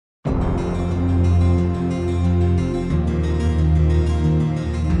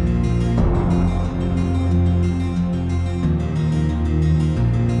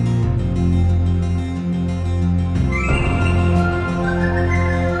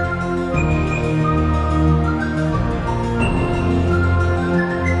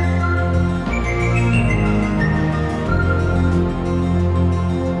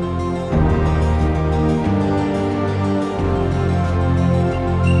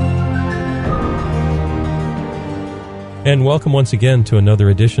And welcome once again to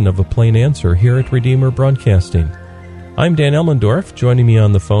another edition of A Plain Answer here at Redeemer Broadcasting. I'm Dan Elmendorf. Joining me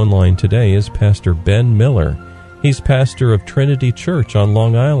on the phone line today is Pastor Ben Miller. He's pastor of Trinity Church on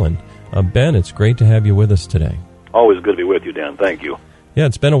Long Island. Ben, it's great to have you with us today. Always good to be with you, Dan. Thank you. Yeah,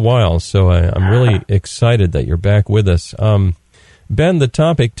 it's been a while, so I'm really excited that you're back with us. Ben, the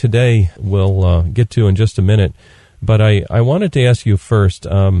topic today we'll get to in just a minute, but I wanted to ask you first,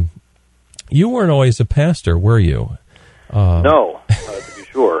 you weren't always a pastor, were you? No, to be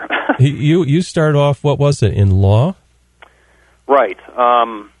sure. You started off, what was it, in law? Right.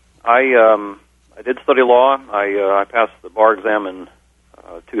 I did study law. I passed the bar exam in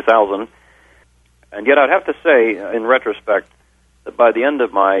 2000, and yet I'd have to say, in retrospect, that by the end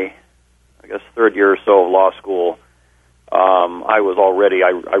of my, third year or so of law school, I was already,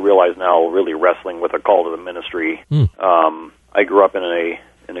 I realize now, really wrestling with a call to the ministry. I grew up in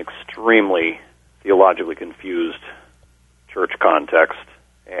an extremely theologically confused church context,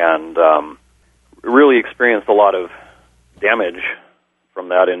 and really experienced a lot of damage from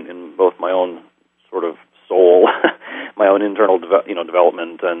that in both my own sort of soul, my own internal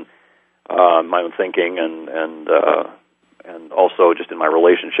development, and my own thinking, and also just in my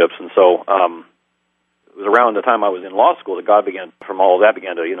relationships. And so it was around the time I was in law school that God began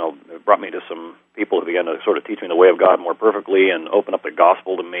to, brought me to some people who began to sort of teach me the way of God more perfectly and open up the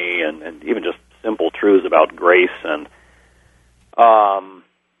gospel to me, and even just simple truths about grace. And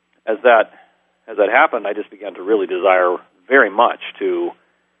as that happened, I just began to really desire very much to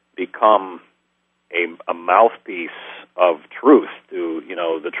become a mouthpiece of truth, to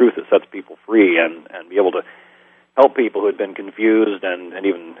the truth that sets people free, and be able to help people who had been confused and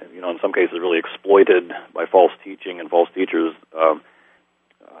even in some cases really exploited by false teaching and false teachers.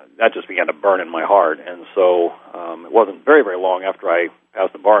 That just began to burn in my heart, and so it wasn't very, very long after I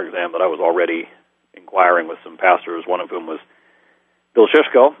passed the bar exam that I was already inquiring with some pastors, one of whom was Bill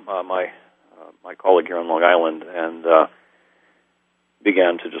Shishko, my colleague here on Long Island, and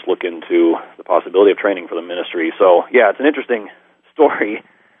began to just look into the possibility of training for the ministry. So, yeah, it's an interesting story,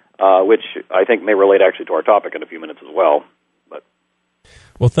 which I think may relate actually to our topic in a few minutes as well.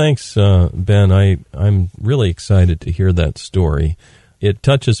 Well, thanks, Ben. I'm really excited to hear that story. It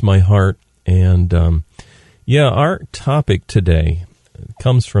touches my heart, and our topic today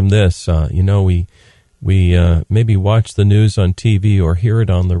comes from this. We maybe watch the news on TV or hear it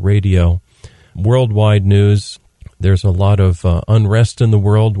on the radio. Worldwide news, there's a lot of unrest in the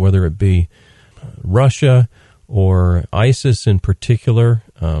world, whether it be Russia or ISIS in particular,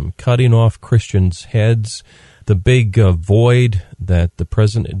 cutting off Christians' heads, the big void that the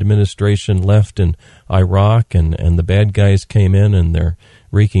present administration left in Iraq, and the bad guys came in and they're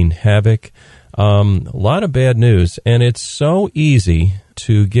wreaking havoc. A lot of bad news, and it's so easy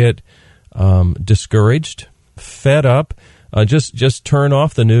to get discouraged, fed up, just turn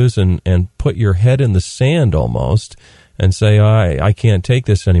off the news and put your head in the sand almost and say, I can't take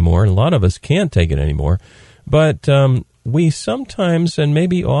this anymore. And a lot of us can't take it anymore. But we sometimes, and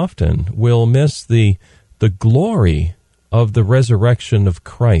maybe often, will miss the glory of the resurrection of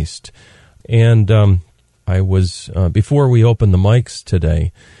Christ. And I was, before we opened the mics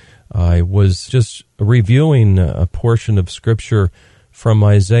today, I was just reviewing a portion of Scripture from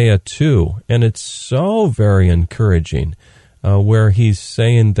Isaiah 2, and it's so very encouraging, where he's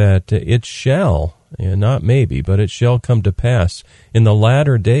saying that it shall, not maybe, but it shall come to pass in the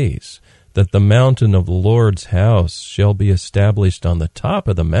latter days that the mountain of the Lord's house shall be established on the top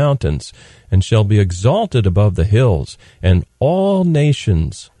of the mountains and shall be exalted above the hills, and all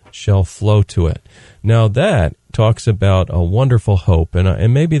nations shall flow to it. Now that talks about a wonderful hope,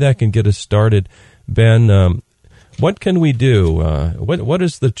 and maybe that can get us started. Ben, what can we do? What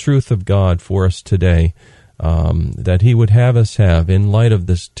is the truth of God for us today that he would have us have in light of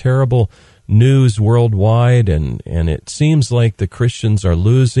this terrible news worldwide, and it seems like the Christians are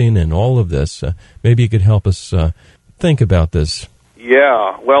losing and all of this? Maybe you could help us think about this.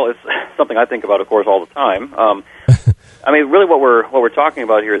 Yeah, well, it's something I think about, of course, all the time. Really what we're talking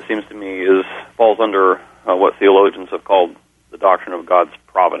about here, it seems to me, falls under what theologians have called the doctrine of God's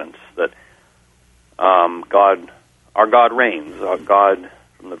providence, that our God reigns. Our God,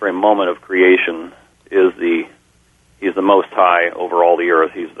 from the very moment of creation, He's the Most High over all the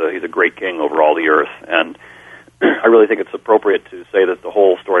earth. He's a great King over all the earth, and I really think it's appropriate to say that the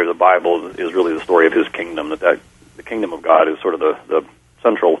whole story of the Bible is really the story of His kingdom. That the kingdom of God is sort of the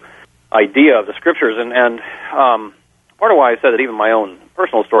central idea of the Scriptures, and part of why I said that even my own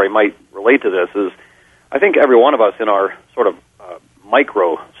personal story might relate to this is I think every one of us in our sort of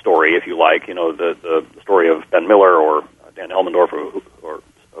micro story, if you like, the story of Ben Miller or Dan Elmendorf or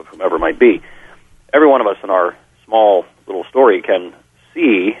of whomever it might be, every one of us in our small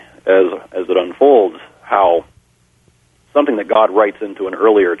God writes into an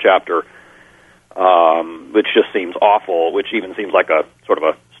earlier chapter, which just seems awful, which even seems like a sort of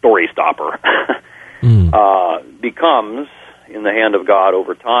a story stopper, becomes, in the hand of God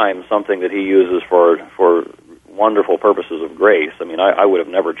over time, something that he uses for wonderful purposes of grace. I mean, I would have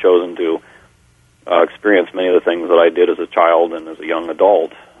never chosen to experience many of the things that I did as a child and as a young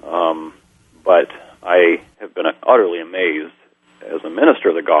adult, but I have been utterly amazed as a minister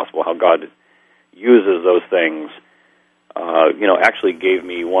of the gospel how God uses those things, actually gave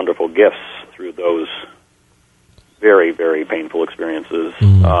me wonderful gifts through those very, very painful experiences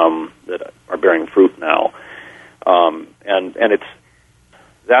that are bearing fruit now. And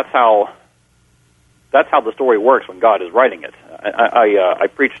that's how the story works when God is writing it. I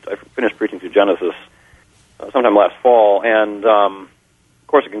finished preaching through Genesis sometime last fall, and of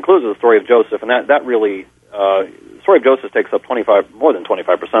course it concludes with the story of Joseph, and that really the story of Joseph takes up more than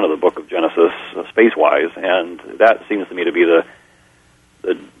 25% of the book of Genesis space-wise, and that seems to me to be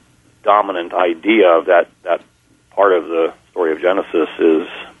the dominant idea of that part of the story of Genesis is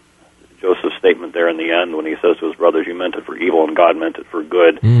Joseph's statement there in the end when he says to his brothers, "You meant it for evil, and God meant it for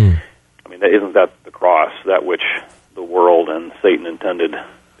good." I mean, isn't that the cross, that which the world and Satan intended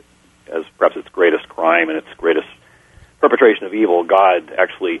as perhaps its greatest crime and its greatest perpetration of evil? God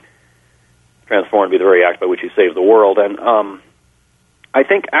actually transformed to be the very act by which he saved the world. And I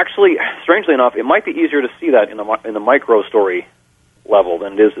think, actually, strangely enough, it might be easier to see that in the micro story level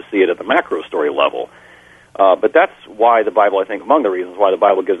than it is to see it at the macro story level. But that's why the Bible, I think, among the reasons why the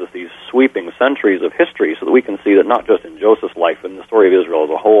Bible gives us these sweeping centuries of history, so that we can see that not just in Joseph's life, but in the story of Israel as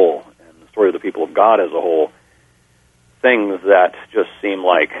a whole, and the story of the people of God as a whole, things that just seem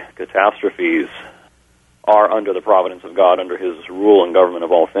like catastrophes are under the providence of God, under his rule and government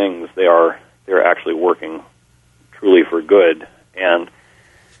of all things. They're actually working truly for good. And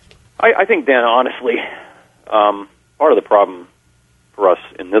I think, Dan, honestly, part of the problem for us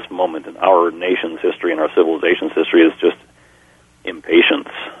in this moment in our nation's history and our civilization's history is just impatience.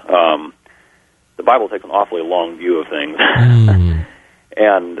 The Bible takes an awfully long view of things.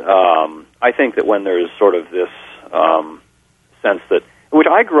 And I think that when there's sort of this sense that, which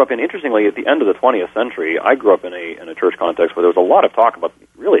I grew up in, interestingly, at the end of the 20th century, I grew up in a church context where there was a lot of talk about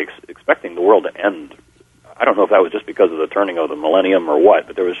really expecting the world to end. I don't know if that was just because of the turning of the millennium or what,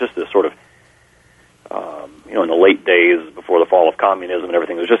 but there was just this sort of, in the late days before the fall of communism and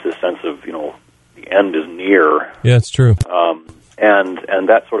everything, there was just this sense of, the end is near. Yeah, it's true. And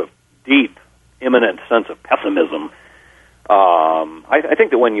that sort of deep, imminent sense of pessimism. I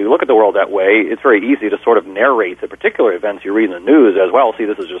think that when you look at the world that way, it's very easy to sort of narrate the particular events you read in the news as, well, see,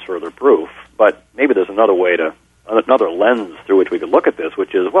 this is just further proof. But maybe there's another lens through which we could look at this,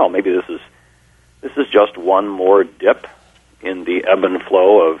 which is, well, maybe this is just one more dip in the ebb and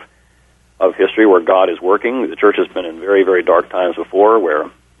flow of history where God is working. The church has been in very, very dark times before, where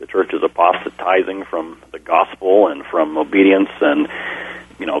the church is apostatizing from the gospel and from obedience, and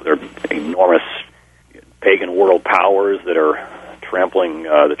there are enormous pagan world powers that are trampling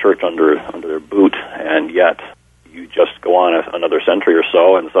the church under their boot, and yet you just go on another century or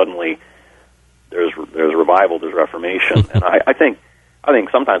so, and suddenly there's revival, there's reformation, and I think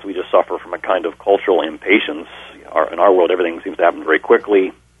sometimes we just suffer from a kind of cultural impatience. In our world, everything seems to happen very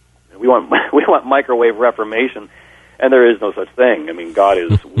quickly. We want microwave reformation, and there is no such thing. I mean, God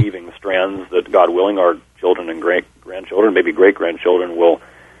is weaving strands that, God willing, our children and great-grandchildren, maybe great-grandchildren,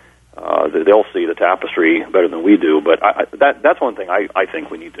 they'll see the tapestry better than we do. But that's one thing I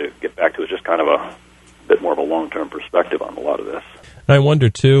think we need to get back to, is just kind of a bit more of a long-term perspective on a lot of this. I wonder,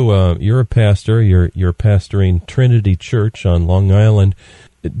 too, you're a pastor, you're pastoring Trinity Church on Long Island.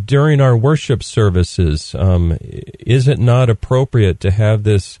 During our worship services, is it not appropriate to have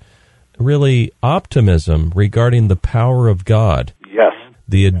this really optimism regarding the power of God? Yes.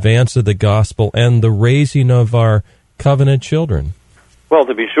 The advance of the gospel and the raising of our covenant children. Well,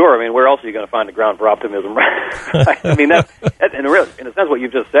 to be sure. I mean, where else are you going to find the ground for optimism? I mean, that in a sense, what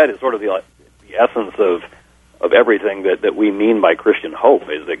you've just said is sort of the essence of everything that we mean by Christian hope,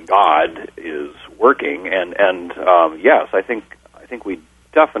 is that God is working. And yes, I think we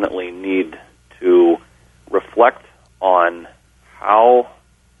definitely need to reflect on how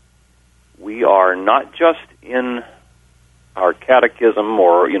we are not just in our catechism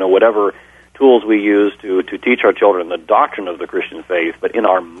or whatever tools we use to teach our children the doctrine of the Christian faith, but in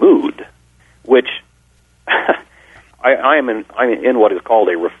our mood, which I'm in what is called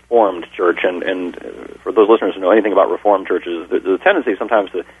a Reformed church, and for those listeners who know anything about Reformed churches, there's a tendency sometimes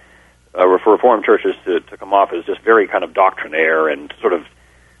to for Reformed churches to come off as just very kind of doctrinaire and sort of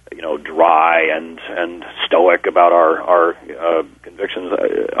dry and stoic about our convictions.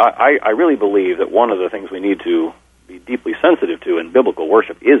 I really believe that one of the things we need to be deeply sensitive to in biblical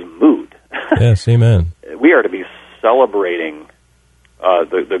worship is mood. Yes, amen. We are to be celebrating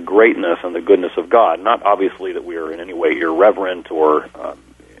the greatness and the goodness of God. Not obviously that we are in any way irreverent or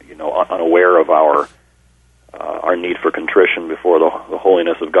unaware of our need for contrition before the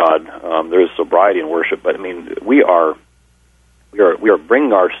holiness of God. There is sobriety in worship, but I mean we are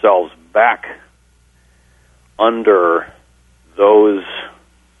bringing ourselves back under those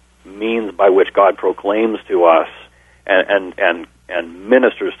means by which God proclaims to us and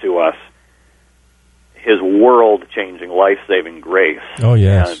ministers to us His world-changing, life-saving grace. Oh,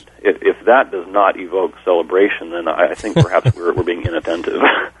 yes. And if that does not evoke celebration, then I think perhaps we're being inattentive.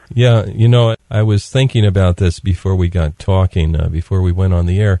 Yeah, I was thinking about this before we got talking, before we went on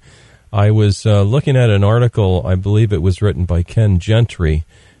the air. I was looking at an article, I believe it was written by Ken Gentry,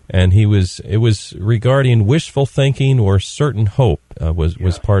 and it was regarding wishful thinking or certain hope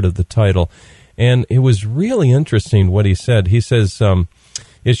was part of the title. And it was really interesting what he said. He says,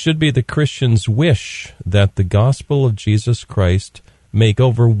 it should be the Christian's wish that the gospel of Jesus Christ make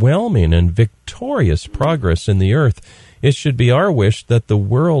overwhelming and victorious progress in the earth. It should be our wish that the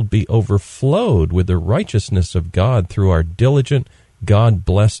world be overflowed with the righteousness of God through our diligent,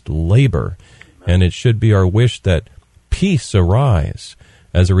 God-blessed labor. And it should be our wish that peace arise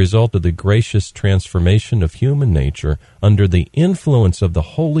as a result of the gracious transformation of human nature under the influence of the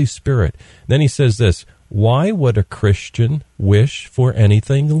Holy Spirit. Then he says this, why would a Christian wish for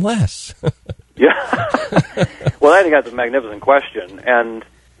anything less? Yeah. Well, I think that's a magnificent question. And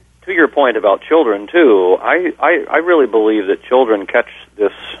to your point about children, too, I really believe that children catch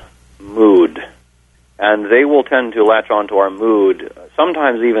this mood, and they will tend to latch onto our mood,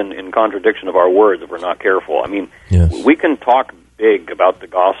 sometimes even in contradiction of our words if we're not careful. I mean, yes. We can talk big about the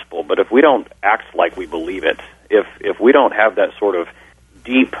gospel, but if we don't act like we believe it, if we don't have that sort of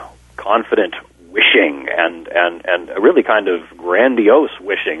deep, confident wishing and a really kind of grandiose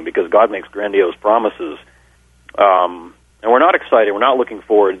wishing, because God makes grandiose promises, and we're not excited, we're not looking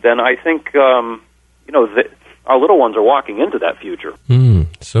forward, then I think our little ones are walking into that future.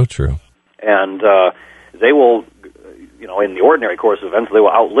 So true. And they will, in the ordinary course of events, they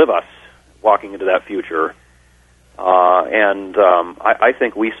will outlive us walking into that future. I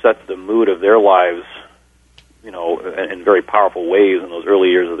think we set the mood of their lives, in very powerful ways in those early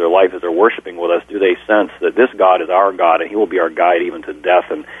years of their life as they're worshiping with us. Do they sense that this God is our God and He will be our guide even to death?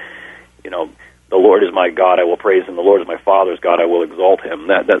 And, the Lord is my God, I will praise Him. The Lord is my Father's God, I will exalt Him.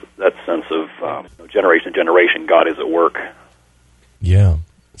 That sense of generation to generation, God is at work. Yeah.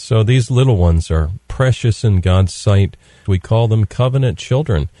 So these little ones are precious in God's sight. We call them covenant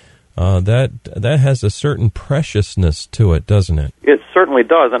children. That has a certain preciousness to it, doesn't it? It certainly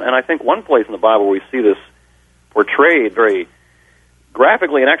does. And I think one place in the Bible where we see this portrayed very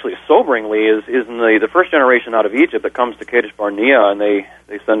graphically and actually soberingly is in the first generation out of Egypt that comes to Kadesh Barnea, and they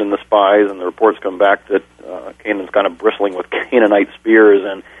send in the spies, and the reports come back that Canaan's kind of bristling with Canaanite spears,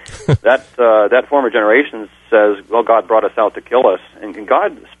 and that former generation says, well, God brought us out to kill us. And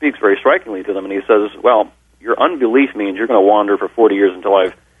God speaks very strikingly to them, and He says, well, your unbelief means you're going to wander for 40 years until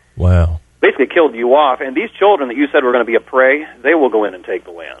I've basically killed you off. And these children that you said were going to be a prey, they will go in and take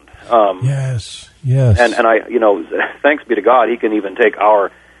the land. Yes. And I, thanks be to God, He can even take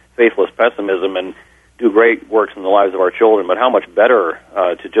our faithless pessimism and do great works in the lives of our children. But how much better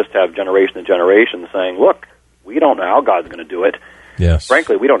to just have generation to generation saying, look, we don't know how God's going to do it. Yes.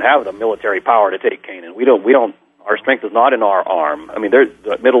 Frankly, we don't have the military power to take Canaan. We don't. Our strength is not in our arm. I mean,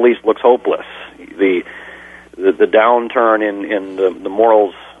 the Middle East looks hopeless. The downturn in the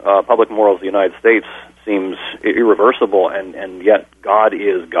morals, public morals of the United States seems irreversible, and yet God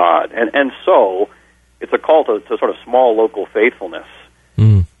is God. And so it's a call to sort of small local faithfulness.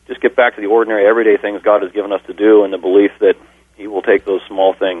 Just get back to the ordinary, everyday things God has given us to do, in the belief that He will take those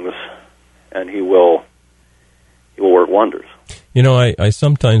small things and He will work wonders. I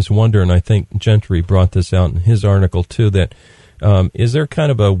sometimes wonder, and I think Gentry brought this out in his article too, that is there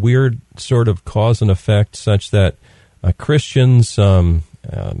kind of a weird sort of cause and effect such that Christians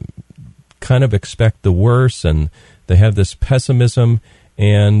kind of expect the worst, and they have this pessimism,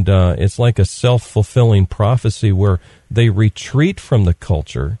 and it's like a self-fulfilling prophecy where they retreat from the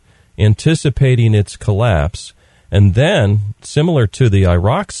culture, anticipating its collapse, and then, similar to the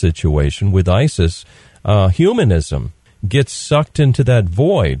Iraq situation with ISIS, humanism gets sucked into that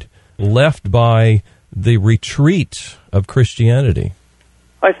void left by the retreat of Christianity.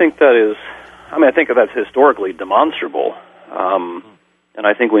 I think I think that's historically demonstrable. And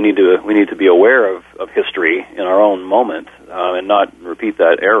I think we need to be aware of history in our own moment and not repeat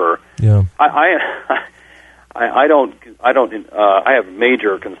that error. Yeah. I have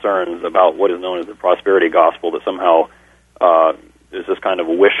major concerns about what is known as the prosperity gospel, that somehow there's this kind of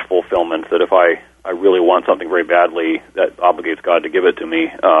wish fulfillment, that if I really want something very badly, that obligates God to give it to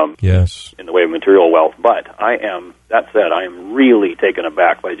me. Yes. In the way of material wealth. But that said, I am really taken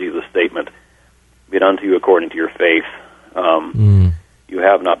aback by Jesus' statement, "Be it unto you according to your faith." You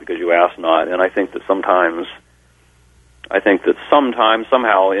have not because you ask not. And I think that sometimes,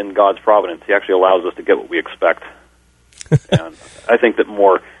 somehow in God's providence, He actually allows us to get what we expect. And I think that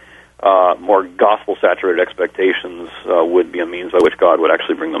more gospel-saturated expectations would be a means by which God would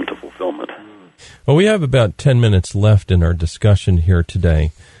actually bring them to fulfillment. Well, we have about 10 minutes left in our discussion here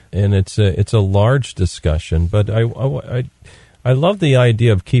today, and it's a large discussion, but I love the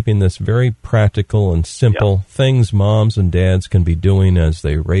idea of keeping this very practical and simple, things moms and dads can be doing as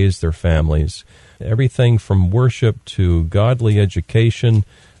they raise their families. Everything from worship to godly education.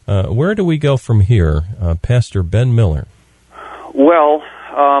 Where do we go from here? Pastor Ben Miller. Well,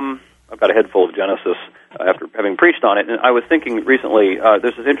 I've got a head full of Genesis after having preached on it, and I was thinking recently,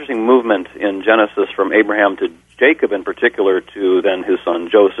 there's this interesting movement in Genesis from Abraham to Jacob in particular to then his son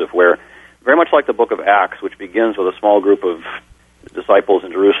Joseph, where very much like the book of Acts, which begins with a small group of disciples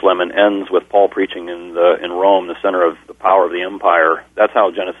in Jerusalem and ends with Paul preaching in Rome, the center of the power of the empire. That's how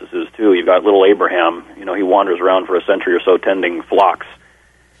Genesis is too. You've got little Abraham, he wanders around for a century or so tending flocks.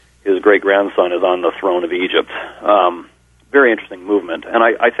 His great-grandson is on the throne of Egypt. Very interesting movement. And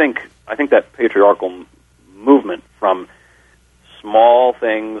I think that patriarchal movement from small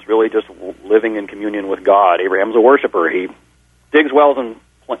things, really just living in communion with God. Abraham's a worshiper. He digs wells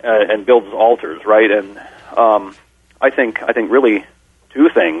and builds altars, right? And I think really two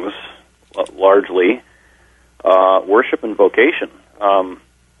things, largely, worship and vocation.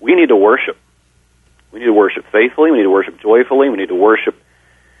 We need to worship. We need to worship faithfully. We need to worship joyfully. We need to worship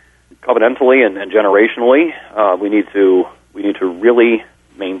covenantally and generationally. We need to really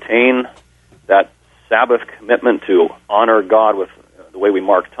maintain that Sabbath commitment to honor God with the way we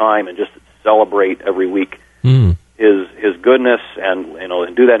mark time and just celebrate every week His goodness,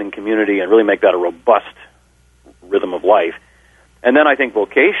 and do that in community and really make that a robust rhythm of life. And then I think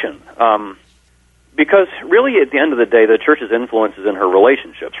vocation, because really at the end of the day, the church's influence is in her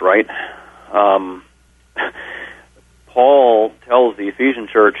relationships, right? Paul tells the Ephesian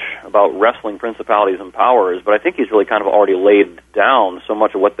church about wrestling principalities and powers, but I think he's really kind of already laid down so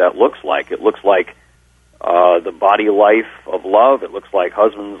much of what that looks like. It looks like the body life of love. It looks like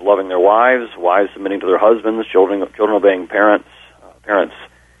husbands loving their wives, wives submitting to their husbands, children obeying parents, parents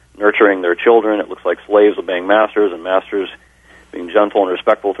nurturing their children. It looks like slaves obeying masters, and masters being gentle and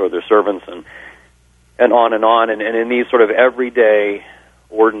respectful toward their servants, and on and on. And in these sort of everyday,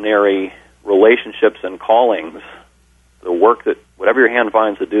 ordinary relationships and callings, the work that whatever your hand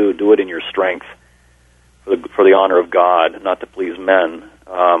finds to do it in your strength for the honor of God, not to please men.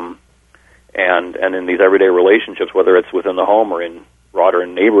 And in these everyday relationships, whether it's within the home or in broader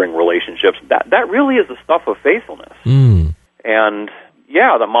and neighboring relationships, that really is the stuff of faithfulness. And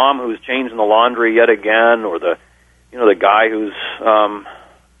yeah, the mom who's changing the laundry yet again, or the guy who's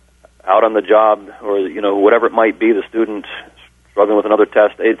out on the job, or whatever it might be, the student struggling with another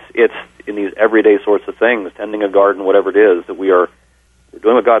test. It's in these everyday sorts of things, tending a garden, whatever it is, that we're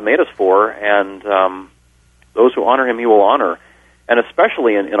doing what God made us for, and those who honor Him, He will honor. And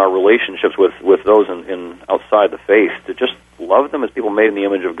especially in our relationships with those in outside the faith, to just love them as people made in the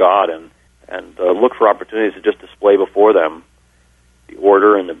image of God, and look for opportunities to just display before them the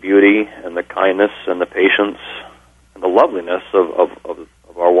order and the beauty and the kindness and the patience and the loveliness of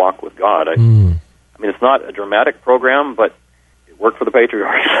our walk with God. I mean, it's not a dramatic program, but it worked for the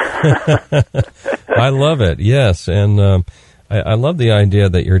patriarchs. I love it, yes. And I love the idea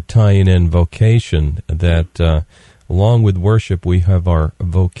that you're tying in vocation, that along with worship, we have our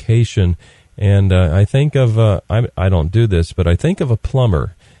vocation. And I think of, I don't do this, but I think of a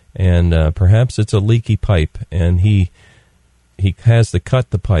plumber, and perhaps it's a leaky pipe, and he has to cut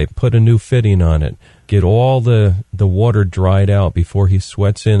the pipe, put a new fitting on it, get all the water dried out before he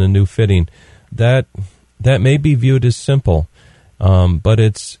sweats in a new fitting. That may be viewed as simple, but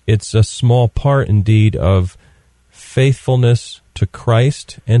it's a small part indeed of faithfulness to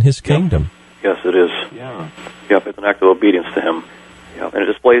Christ and His kingdom. Yes, it is. Yep, it's an act of obedience to Him. Yep. And it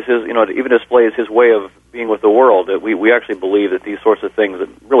displays His, it even displays His way of being with the world. That we actually believe that these sorts of things that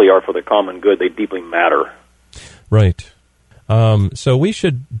really are for the common good, they deeply matter. Right. So we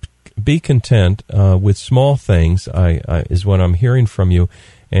should be content with small things, is what I'm hearing from you.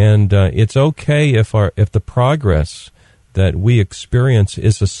 And it's okay if the progress that we experience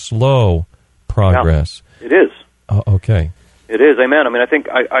is a slow progress. Yeah, it is. Okay. It is, amen. I mean, I think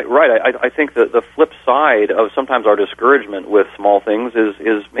I think that the flip side of sometimes our discouragement with small things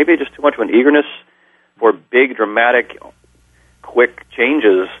is maybe just too much of an eagerness for big, dramatic, quick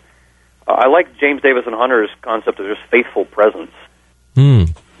changes. I like James Davison Hunter's concept of just faithful presence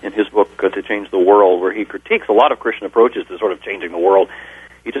in his book To Change the World, where he critiques a lot of Christian approaches to sort of changing the world.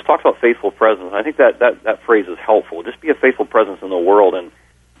 He just talks about faithful presence. And I think that phrase is helpful. Just be a faithful presence in the world and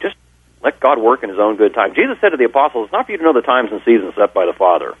just let God work in His own good time. Jesus said to the apostles, it's not for you to know the times and seasons set by the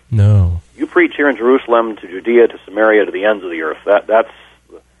Father. No. You preach here in Jerusalem, to Judea, to Samaria, to the ends of the earth.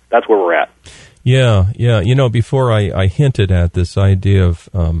 That's where we're at. Yeah. You know, before I hinted at this idea of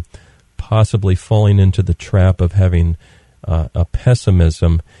possibly falling into the trap of having a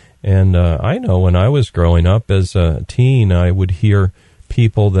pessimism. And I know when I was growing up as a teen, I would hear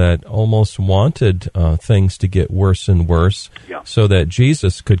people that almost wanted things to get worse and worse so that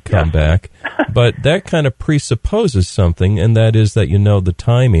Jesus could come back. But that kind of presupposes something, and that is that you know the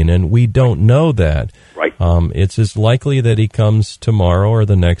timing, and we don't know that. Right. It's as likely that he comes tomorrow or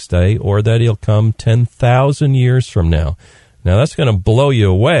the next day, or that he'll come 10,000 years from now. Now, that's going to blow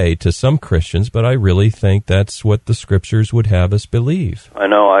you away to some Christians, but I really think that's what the Scriptures would have us believe. I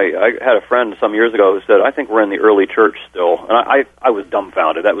know. I had a friend some years ago who said, I think we're in the early church still. And I was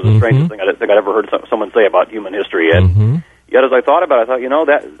dumbfounded. That was the strangest thing I think I'd ever heard someone say about human history. And yet, as I thought about it, I thought, you know,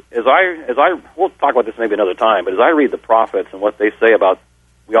 that as I we'll talk about this maybe another time, but as I read the prophets and what they say about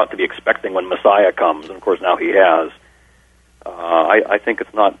we ought to be expecting when Messiah comes, and of course now he has, I think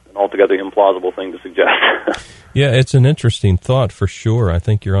it's not an altogether implausible thing to suggest. Yeah, it's an interesting thought for sure. I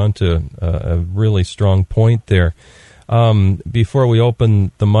think you're onto a really strong point there. Before we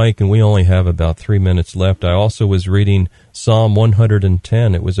open the mic, and we only have about 3 minutes left, I also was reading Psalm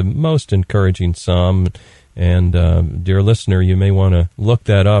 110. It was a most encouraging psalm, and dear listener, you may want to look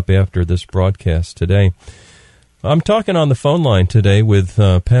that up after this broadcast today. I'm talking on the phone line today with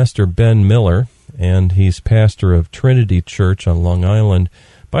Pastor Ben Miller, and he's pastor of Trinity Church on Long Island.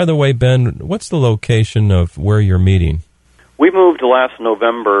 By the way, Ben, what's the location of where you're meeting? We moved last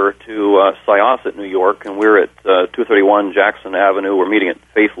November to Syosset, New York, and we're at 231 Jackson Avenue. We're meeting at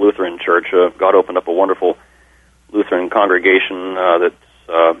Faith Lutheran Church. God opened up a wonderful Lutheran congregation that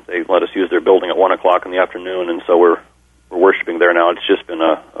they let us use their building at 1 o'clock in the afternoon, and so we're worshiping there now. It's just been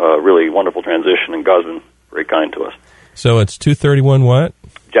a really wonderful transition, and God's been very kind to us. So it's 231 what?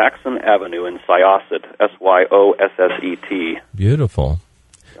 Jackson Avenue in Syosset, Syosset. Beautiful.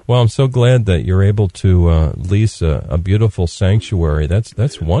 Well, I'm so glad that you're able to lease a beautiful sanctuary.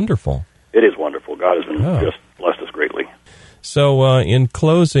 That's wonderful. It is wonderful. God has been just blessed us greatly. So, in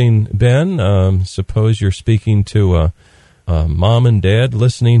closing, Ben, suppose you're speaking to mom and dad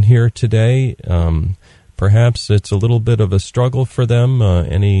listening here today. Perhaps it's a little bit of a struggle for them.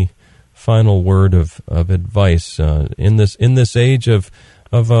 Any final word of advice in this age of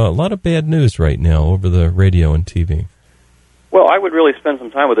a lot of bad news right now over the radio and TV? Well, I would really spend some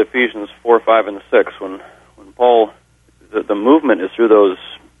time with Ephesians 4, 5, and 6 when Paul, the movement is through those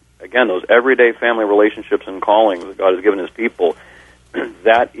everyday family relationships and callings that God has given His people.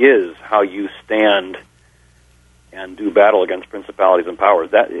 That is how you stand and do battle against principalities and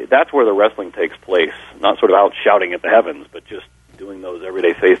powers. That's where the wrestling takes place, not sort of out shouting at the heavens, but just doing those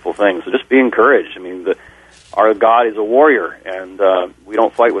everyday faithful things. So just be encouraged. I mean, our God is a warrior, and we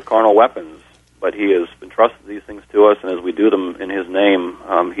don't fight with carnal weapons. But He has entrusted these things to us, and as we do them in His name,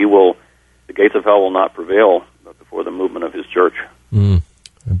 the gates of hell will not prevail before the movement of His church. A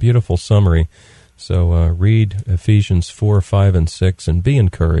beautiful summary. So read Ephesians 4, 5, and 6, and be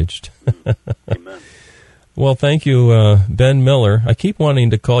encouraged. Amen. Well, thank you, Ben Miller. I keep wanting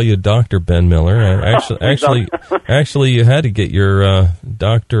to call you Dr. Ben Miller. Actually, you had to get your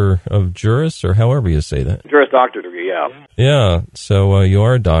Doctor of Juris, or however you say that. Juris Doctor degree, yeah. Yeah, so you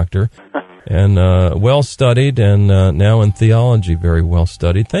are a doctor, and well-studied, and now in theology, very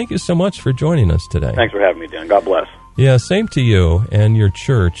well-studied. Thank you so much for joining us today. Thanks for having me, Dan. God bless. Yeah, same to you and your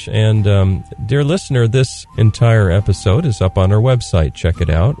church. And, dear listener, this entire episode is up on our website. Check it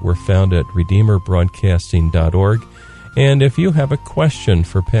out. We're found at redeemerbroadcasting.org. And if you have a question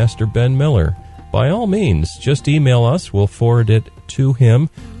for Pastor Ben Miller, by all means, just email us. We'll forward it to him.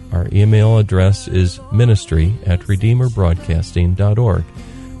 Our email address is ministry@redeemerbroadcasting.org.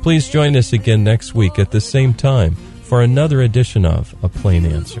 Please join us again next week at the same time for another edition of A Plain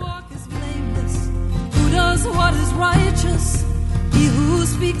Answer. Does what is righteous, he who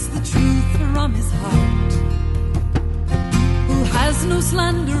speaks the truth from his heart, who has no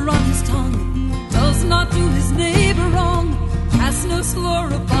slander on his tongue, does not do his neighbor wrong, casts no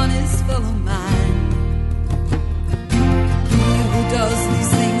slur upon his fellow man. He who does these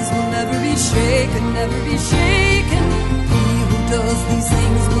things will never be shaken, never be shaken. He does these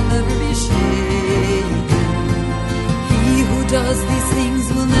things will never be shaken. He who does these things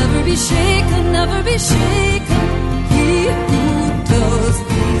will never be shaken, never be shaken. He who does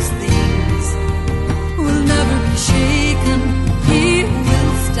these things will never be shaken. He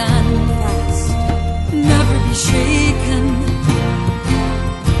will stand fast, never be shaken,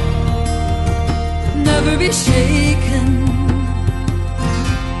 never be shaken.